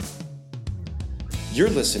You're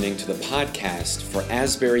listening to the podcast for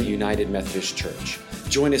Asbury United Methodist Church.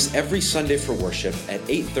 Join us every Sunday for worship at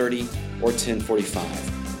 8:30 or 10:45.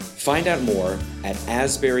 Find out more at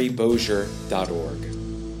asburybossier.org.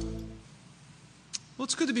 Well,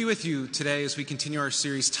 it's good to be with you today as we continue our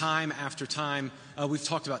series, Time After Time. We've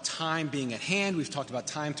talked about time being at hand. We've talked about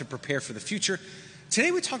time to prepare for the future.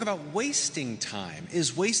 Today we talk about wasting time.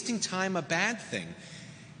 Is wasting time a bad thing?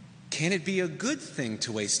 Can it be a good thing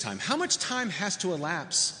to waste time? How much time has to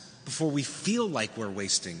elapse before we feel like we're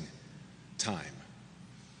wasting time?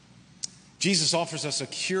 Jesus offers us a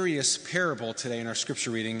curious parable today in our scripture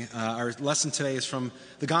reading. Our lesson today is from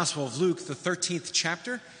the Gospel of Luke, the 13th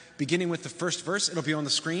chapter, beginning with the first verse. It'll be on the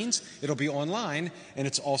screens, it'll be online, and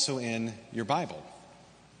it's also in your Bible.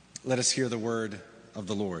 Let us hear the word of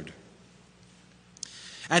the Lord.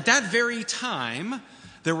 At that very time,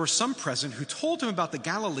 there were some present who told him about the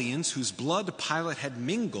Galileans whose blood Pilate had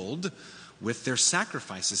mingled with their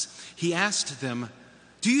sacrifices. He asked them,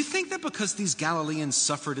 "Do you think that because these Galileans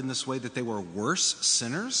suffered in this way that they were worse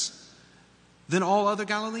sinners than all other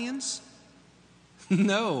Galileans?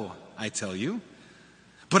 No, I tell you.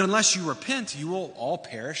 But unless you repent, you will all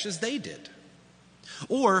perish as they did.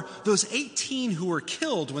 Or those 18 who were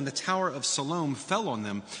killed when the Tower of Siloam fell on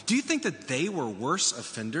them, do you think that they were worse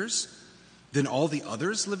offenders than all the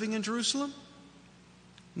others living in Jerusalem?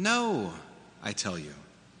 No, I tell you.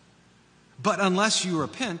 But unless you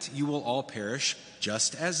repent, you will all perish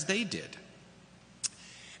just as they did."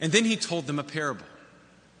 And then he told them a parable.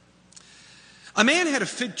 A man had a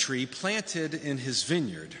fig tree planted in his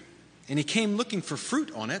vineyard, and he came looking for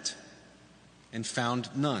fruit on it and found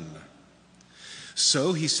none.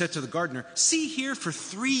 So he said to the gardener, "See here, for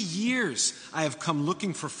 3 years I have come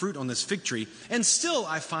looking for fruit on this fig tree, and still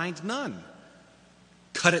I find none.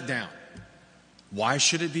 Cut it down. Why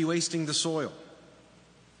should it be wasting the soil?"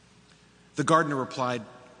 The gardener replied,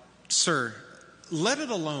 "Sir, let it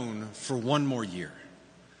alone for 1 more year,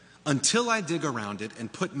 until I dig around it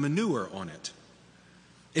and put manure on it.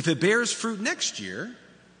 If it bears fruit next year,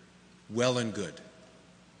 well and good.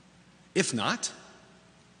 If not,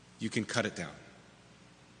 you can cut it down."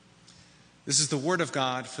 This is the word of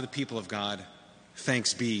God for the people of God.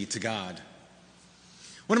 Thanks be to God.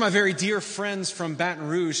 One of my very dear friends from Baton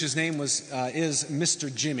Rouge, his name is Mr.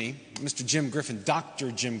 Jim Griffin,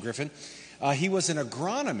 Dr. Jim Griffin. He was an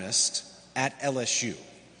agronomist at LSU.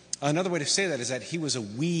 Another way to say that is that he was a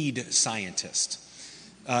weed scientist.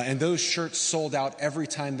 And those shirts sold out every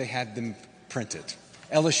time they had them printed.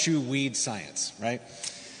 LSU weed science, right?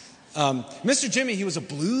 Mr. Jimmy, he was a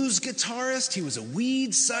blues guitarist. He was a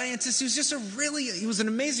weed scientist. He was just he was an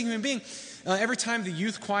amazing human being. Every time the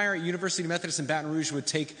youth choir at University Methodist in Baton Rouge would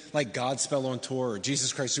take like Godspell on tour or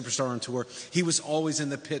Jesus Christ Superstar on tour, he was always in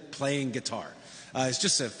the pit playing guitar. He's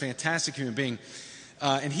just a fantastic human being.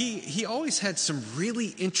 And he always had some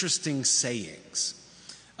really interesting sayings.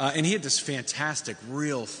 And he had this fantastic,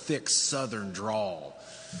 real thick Southern drawl.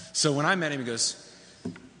 So when I met him, he goes,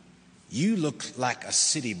 "You look like a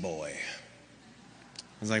city boy."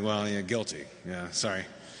 I was like, "Well, yeah, guilty. Yeah, sorry."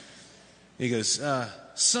 He goes,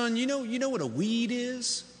 "Son, you know what a weed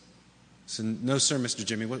is?" I said, "No, sir, Mr.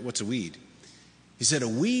 Jimmy. What's a weed?" He said, "A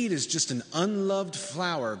weed is just an unloved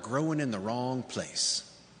flower growing in the wrong place."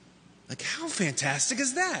 Like, how fantastic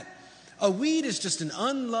is that? A weed is just an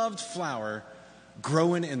unloved flower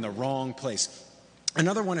growing in the wrong place.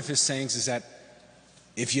 Another one of his sayings is that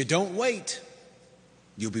if you don't wait,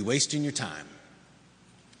 you'll be wasting your time.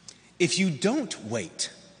 If you don't wait,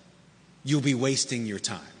 you'll be wasting your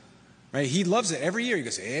time. Right? He loves it every year. He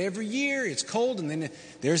goes, every year it's cold, and then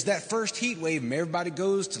there's that first heat wave, and everybody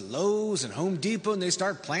goes to Lowe's and Home Depot, and they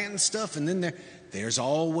start planting stuff, and then there's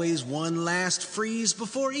always one last freeze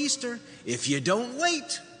before Easter. If you don't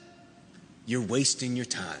wait, you're wasting your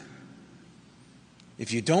time.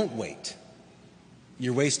 If you don't wait,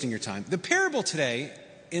 you're wasting your time. The parable today,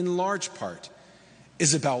 in large part,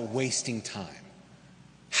 is about wasting time.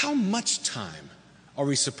 How much time are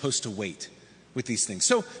we supposed to wait with these things?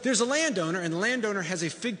 So there's a landowner, and the landowner has a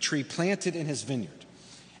fig tree planted in his vineyard.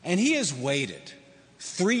 And he has waited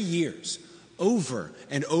 3 years over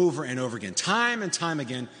and over and over again, time and time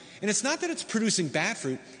again. And it's not that it's producing bad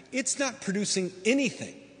fruit. It's not producing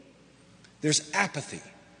anything. There's apathy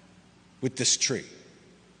with this tree.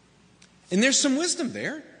 And there's some wisdom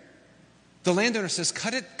there. The landowner says,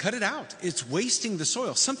 cut it out. It's wasting the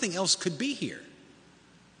soil. Something else could be here.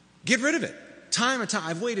 Get rid of it. Time and time.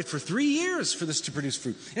 I've waited for 3 years for this to produce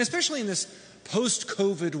fruit. And especially in this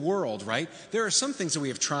post-COVID world, right? There are some things that we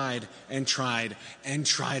have tried and tried and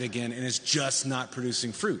tried again, and it's just not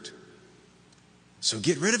producing fruit. So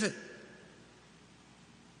get rid of it.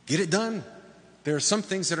 Get it done. There are some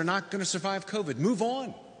things that are not going to survive COVID. Move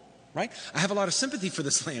on, right? I have a lot of sympathy for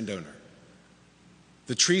this landowner.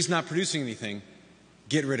 The tree's not producing anything.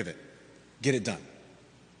 Get rid of it. Get it done.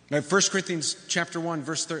 Right, 1 Corinthians chapter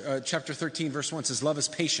 13, verse 1 says, love is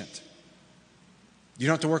patient. You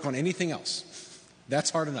don't have to work on anything else. That's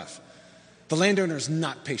hard enough. The landowner is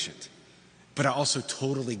not patient, but I also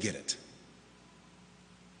totally get it.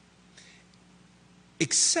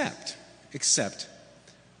 Except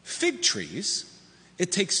fig trees,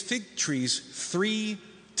 it takes fig trees 3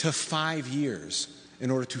 to 5 years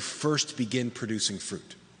in order to first begin producing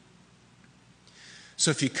fruit.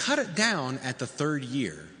 So if you cut it down at the 3rd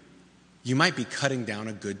year, you might be cutting down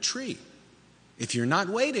a good tree. If you're not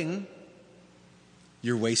waiting,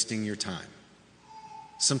 you're wasting your time.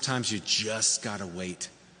 Sometimes you just got to wait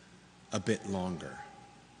a bit longer.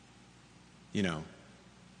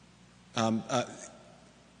 But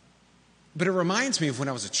it reminds me of when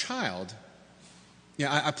I was a child.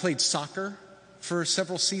 I played soccer for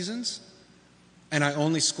several seasons, and I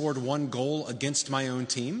only scored 1 goal against my own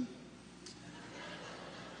team.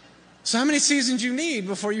 So how many seasons you need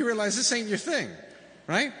before you realize this ain't your thing,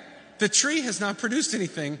 right? The tree has not produced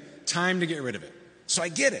anything. Time to get rid of it. So I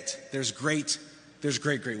get it. There's great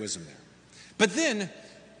wisdom there. But then,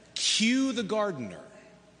 cue the gardener.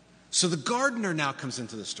 So the gardener now comes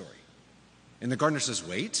into the story. And the gardener says,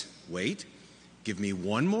 wait, give me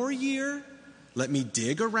 1 more year. Let me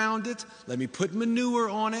dig around it. Let me put manure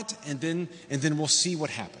on it. And then we'll see what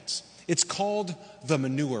happens. It's called the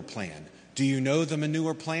manure plan. Do you know the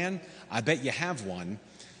manure plan? I bet you have one.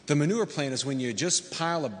 The manure plan is when you just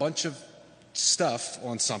pile a bunch of stuff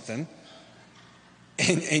on something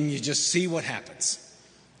and you just see what happens,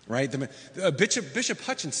 right? Bishop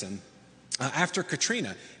Hutchinson, after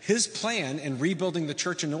Katrina, his plan in rebuilding the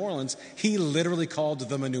church in New Orleans, he literally called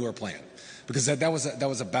the manure plan because that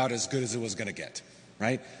was about as good as it was going to get,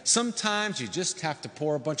 right? Sometimes you just have to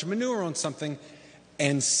pour a bunch of manure on something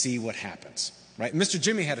and see what happens, right? Mr.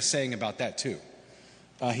 Jimmy had a saying about that too.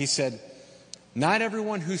 He said, not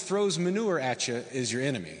everyone who throws manure at you is your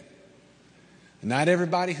enemy. Not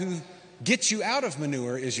everybody who gets you out of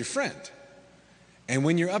manure is your friend. And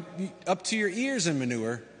when you're up to your ears in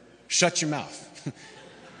manure, shut your mouth.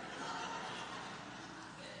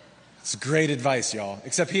 It's great advice, y'all.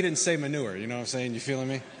 Except he didn't say manure. You know what I'm saying? You feeling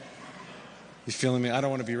me? You feeling me? I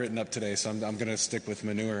don't want to be written up today, so I'm going to stick with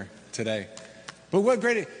manure today. But what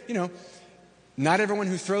great, not everyone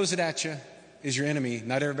who throws it at you is your enemy.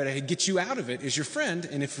 Not everybody who gets you out of it is your friend.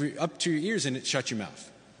 And if you're up to your ears in it, shut your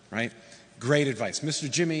mouth, right? Great advice. Mr.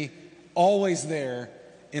 Jimmy, always there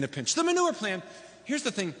in a pinch. The manure plan, here's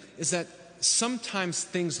the thing, is that sometimes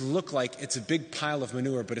things look like it's a big pile of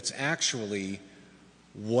manure, but it's actually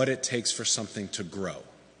what it takes for something to grow,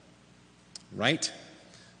 right?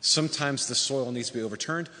 Sometimes the soil needs to be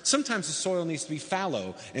overturned. Sometimes the soil needs to be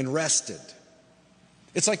fallow and rested.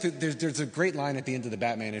 It's like there's a great line at the end of the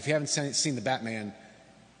Batman. If you haven't seen the Batman,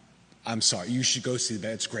 I'm sorry, you should go see the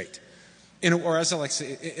Batman. It's great. Or as I like to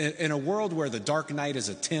say, in a world where the Dark Knight is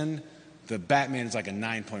a 10, the Batman is like a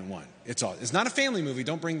 9.1. It's not a family movie.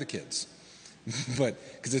 Don't bring the kids. But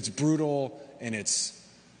because it's brutal and it's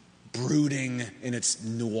brooding and it's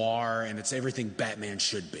noir and it's everything Batman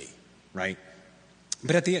should be, right?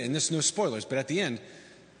 But at the end, and there's no spoilers, but at the end,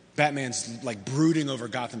 Batman's like brooding over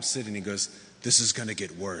Gotham City and he goes, this is going to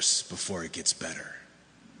get worse before it gets better.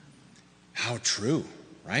 How true,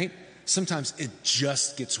 right? Sometimes it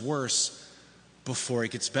just gets worse before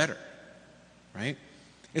it gets better, right?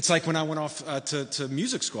 It's like when I went off to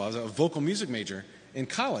music school. I was a vocal music major in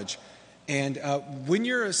college. And when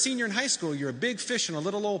you're a senior in high school, you're a big fish in a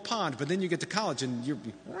little old pond. But then you get to college and you're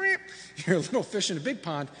a little fish in a big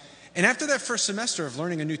pond. And after that first semester of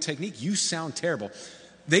learning a new technique, you sound terrible.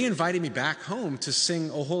 They invited me back home to sing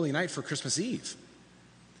O Holy Night for Christmas Eve.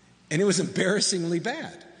 And it was embarrassingly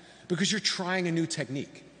bad because you're trying a new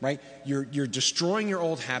technique, right? You're destroying your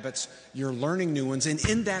old habits. You're learning new ones. And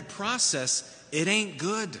in that process, it ain't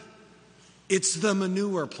good. It's the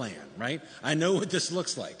manure plan, right? I know what this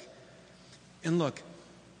looks like. And look,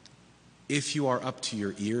 if you are up to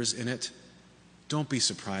your ears in it, don't be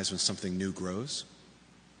surprised when something new grows.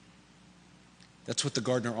 That's what the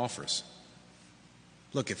gardener offers.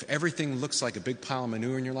 Look, if everything looks like a big pile of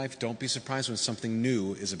manure in your life, don't be surprised when something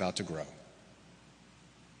new is about to grow.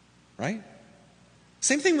 Right?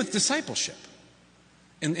 Same thing with discipleship.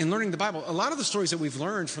 In learning the Bible, a lot of the stories that we've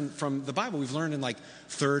learned from the Bible, we've learned in like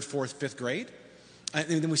 3rd, 4th, 5th grade,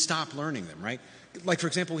 and then we stop learning them, right? Like, for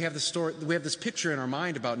example, we have this picture in our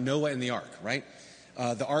mind about Noah and the ark, right?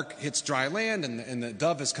 the ark hits dry land, and the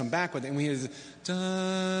dove has come back with it, and we hear the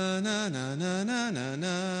da na na na na na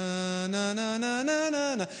na na na na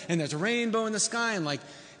na na, and there's a rainbow in the sky, and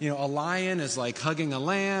a lion is hugging a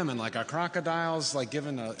lamb, and a crocodile's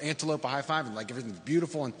giving an antelope a high five, and everything's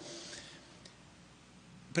beautiful.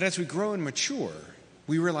 But as we grow and mature,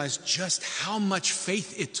 we realize just how much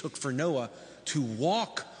faith it took for Noah to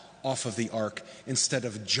walk off of the ark instead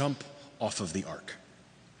of jump off of the ark.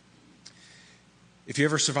 If you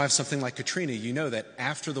ever survive something like Katrina, you know that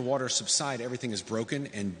after the waters subside, everything is broken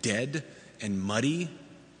and dead and muddy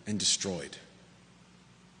and destroyed.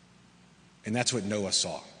 And that's what Noah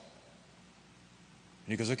saw. And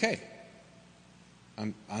he goes, okay,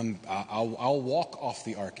 I'll walk off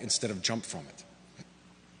the ark instead of jump from it.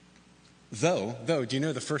 Though, do you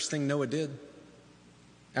know the first thing Noah did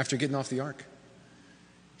after getting off the ark?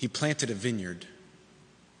 He planted a vineyard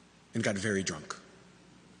and got very drunk.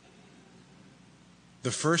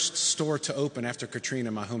 The first store to open after Katrina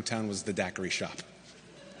in my hometown was the daiquiri shop.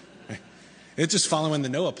 It's just following the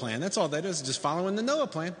Noah plan. That's all that is, just following the Noah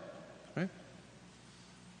plan. Right?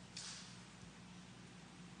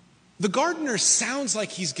 The gardener sounds like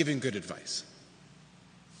he's giving good advice.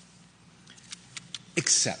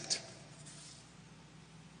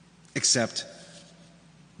 Except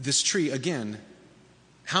this tree, again,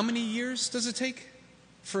 how many years does it take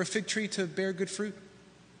for a fig tree to bear good fruit?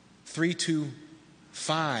 3 to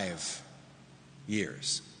 5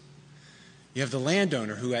 years. You have the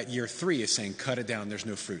landowner who at year 3 is saying, cut it down, there's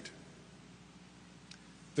no fruit.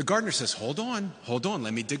 The gardener says, hold on,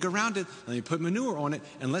 let me dig around it, let me put manure on it,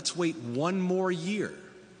 and let's wait 1 more year.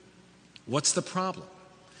 What's the problem?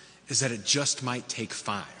 Is that it just might take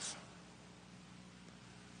 5.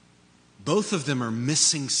 Both of them are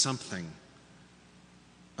missing something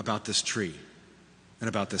about this tree and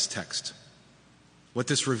about this text. What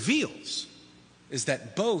this reveals is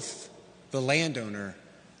that both the landowner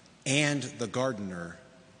and the gardener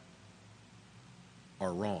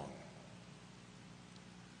are wrong.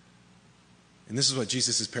 And this is what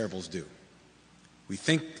Jesus' parables do. We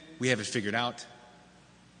think we have it figured out,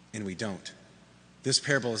 and we don't. This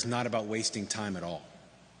parable is not about wasting time at all.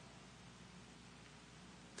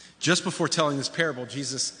 Just before telling this parable,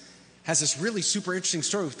 Jesus has this really super interesting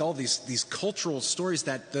story with all these cultural stories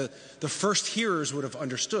that the first hearers would have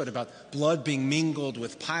understood about blood being mingled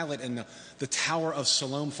with Pilate and the Tower of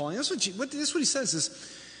Siloam falling. That's what he says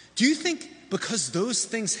is, do you think because those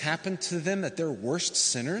things happened to them that they're worse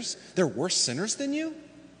sinners than you?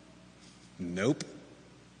 Nope.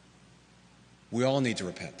 We all need to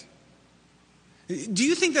repent. Do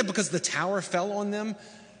you think that because the tower fell on them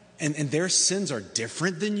and their sins are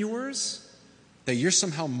different than yours, that you're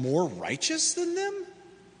somehow more righteous than them?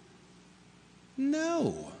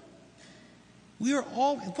 No. We are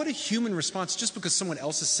all, what a human response. Just because someone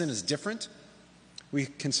else's sin is different, we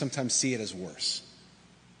can sometimes see it as worse.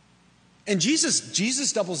 And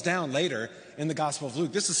Jesus doubles down later in the Gospel of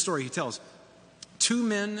Luke. This is the story he tells. 2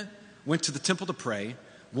 men went to the temple to pray,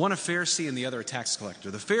 one a Pharisee and the other a tax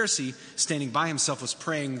collector. The Pharisee, standing by himself, was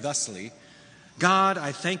praying thusly, God,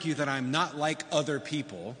 I thank you that I'm not like other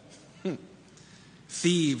people,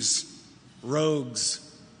 thieves,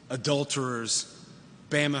 rogues, adulterers,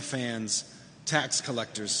 Bama fans, tax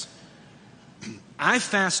collectors. I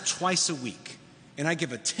fast twice a week, and I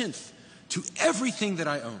give 1/10 to everything that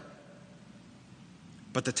I own.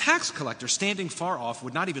 But the tax collector, standing far off,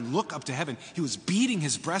 would not even look up to heaven. He was beating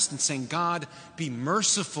his breast and saying, God, be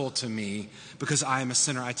merciful to me because I am a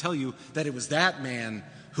sinner. I tell you that it was that man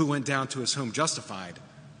who went down to his home justified,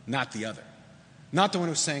 not the other. Not the one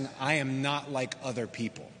who's saying, I am not like other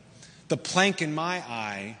people. The plank in my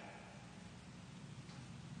eye,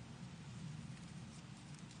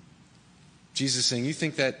 Jesus is saying, you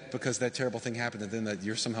think that because that terrible thing happened to them that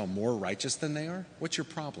you're somehow more righteous than they are? What's your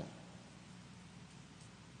problem?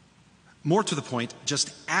 More to the point,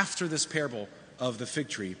 just after this parable of the fig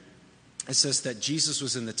tree, it says that Jesus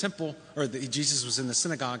was in the temple, or Jesus was in the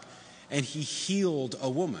synagogue, and he healed a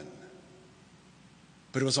woman.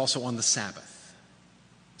 But it was also on the Sabbath.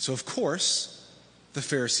 So of course, the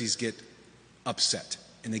Pharisees get upset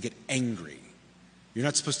and they get angry. You're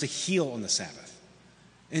not supposed to heal on the Sabbath.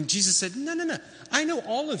 And Jesus said, no. I know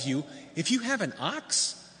all of you, if you have an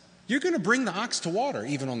ox, you're going to bring the ox to water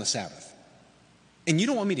even on the Sabbath. And you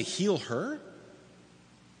don't want me to heal her?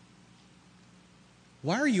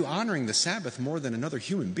 Why are you honoring the Sabbath more than another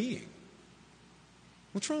human being?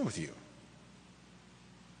 What's wrong with you?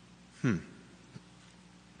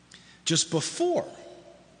 Just before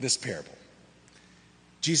this parable,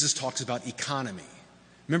 Jesus talks about economy.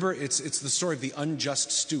 Remember, it's the story of the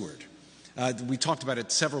unjust steward. We talked about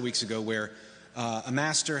it several weeks ago where a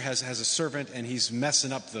master has a servant and he's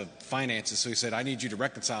messing up the finances. So he said, I need you to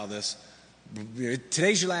reconcile this.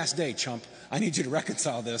 Today's your last day, chump. I need you to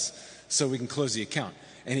reconcile this so we can close the account.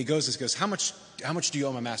 And he goes, how much do you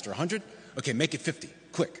owe my master? 100? Okay, make it 50,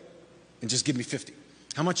 quick. And just give me 50.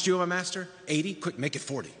 How much do you owe my master? 80? Quick, make it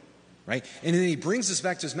 40. Right? And then he brings this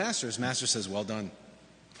back to his master. His master says, well done.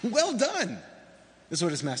 Well done. This is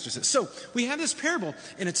what his master says. So we have this parable,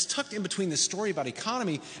 and it's tucked in between the story about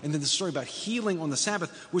economy and then the story about healing on the Sabbath,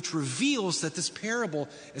 which reveals that this parable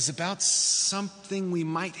is about something we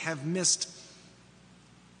might have missed.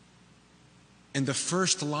 And the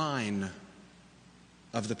first line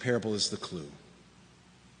of the parable is the clue.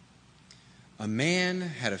 A man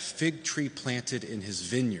had a fig tree planted in his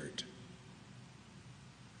vineyard.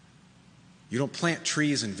 You don't plant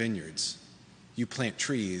trees in vineyards. You plant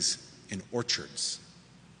trees in orchards.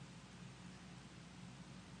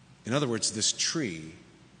 In other words, this tree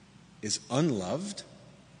is unloved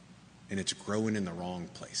and it's growing in the wrong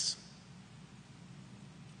place.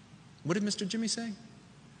 What did Mr. Jimmy say?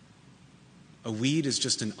 A weed is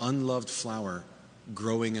just an unloved flower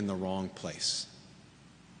growing in the wrong place.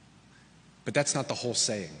 But that's not the whole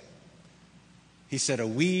saying. He said a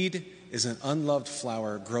weed is an unloved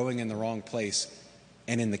flower growing in the wrong place,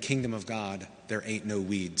 and in the kingdom of God, there ain't no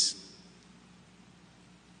weeds.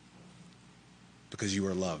 Because you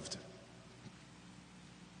are loved.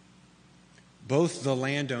 Both the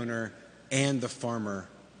landowner and the farmer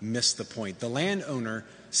miss the point. The landowner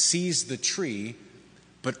sees the tree,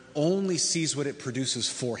 but only sees what it produces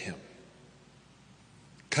for him.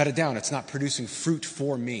 Cut it down, it's not producing fruit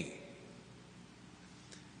for me.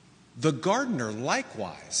 The gardener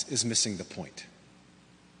likewise is missing the point.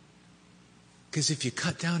 Because if you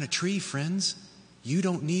cut down a tree, friends, you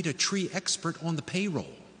don't need a tree expert on the payroll.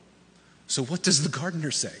 So what does the gardener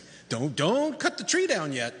say? Don't cut the tree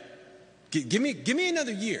down yet. Give me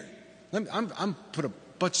another year. I'm put a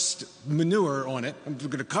bunch of manure on it. I'm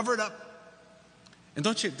going to cover it up. And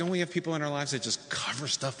don't we have people in our lives that just cover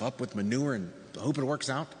stuff up with manure and hope it works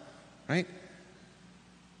out, right?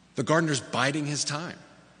 The gardener's biding his time.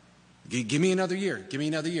 Give me another year. Give me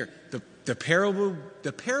another year. The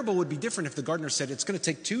parable would be different if the gardener said it's going to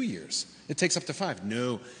take 2 years. It takes up to 5.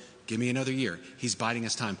 No, give me another year. He's biding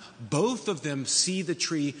his time. Both of them see the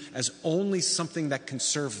tree as only something that can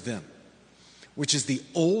serve them, which is the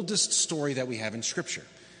oldest story that we have in Scripture.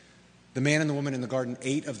 The man and the woman in the garden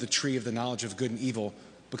ate of the tree of the knowledge of good and evil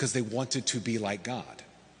because they wanted to be like God,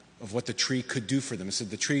 of what the tree could do for them. It said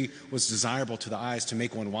the tree was desirable to the eyes to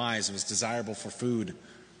make one wise. It was desirable for food.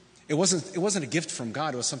 It wasn't a gift from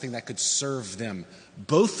God. It was something that could serve them.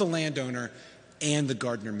 Both the landowner and the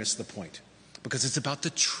gardener missed the point because it's about the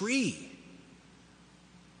tree.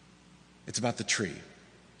 It's about the tree.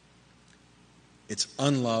 It's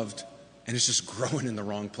unloved and it's just growing in the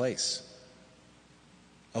wrong place.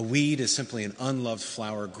 A weed is simply an unloved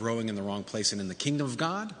flower growing in the wrong place. And in the kingdom of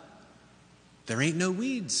God, there ain't no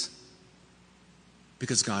weeds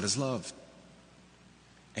because God is love.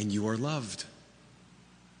 And you are loved.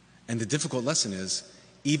 And the difficult lesson is,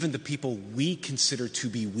 even the people we consider to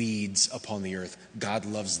be weeds upon the earth, God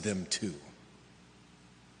loves them too.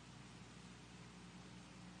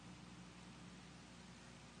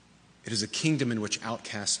 It is a kingdom in which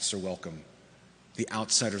outcasts are welcome. The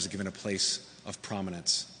outsiders are given a place of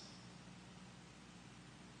prominence.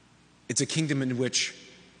 It's a kingdom in which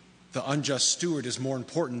the unjust steward is more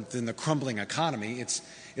important than the crumbling economy.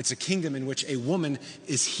 It's a kingdom in which a woman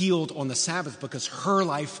is healed on the Sabbath because her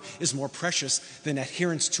life is more precious than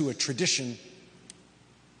adherence to a tradition.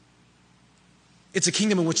 It's a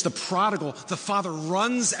kingdom in which the father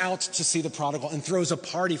runs out to see the prodigal and throws a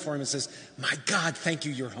party for him and says, "My God, thank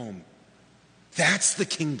you, you're home." That's the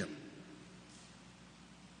kingdom.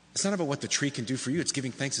 It's not about what the tree can do for you. It's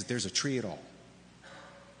giving thanks that there's a tree at all.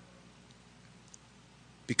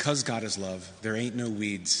 Because God is love, there ain't no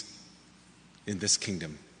weeds in this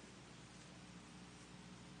kingdom.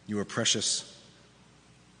 You are precious.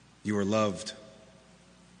 You are loved.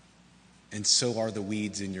 And so are the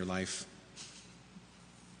weeds in your life.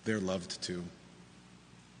 They're loved too.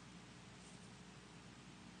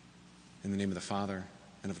 In the name of the Father,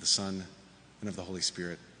 and of the Son, and of the Holy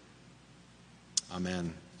Spirit.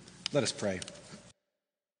 Amen. Let us pray.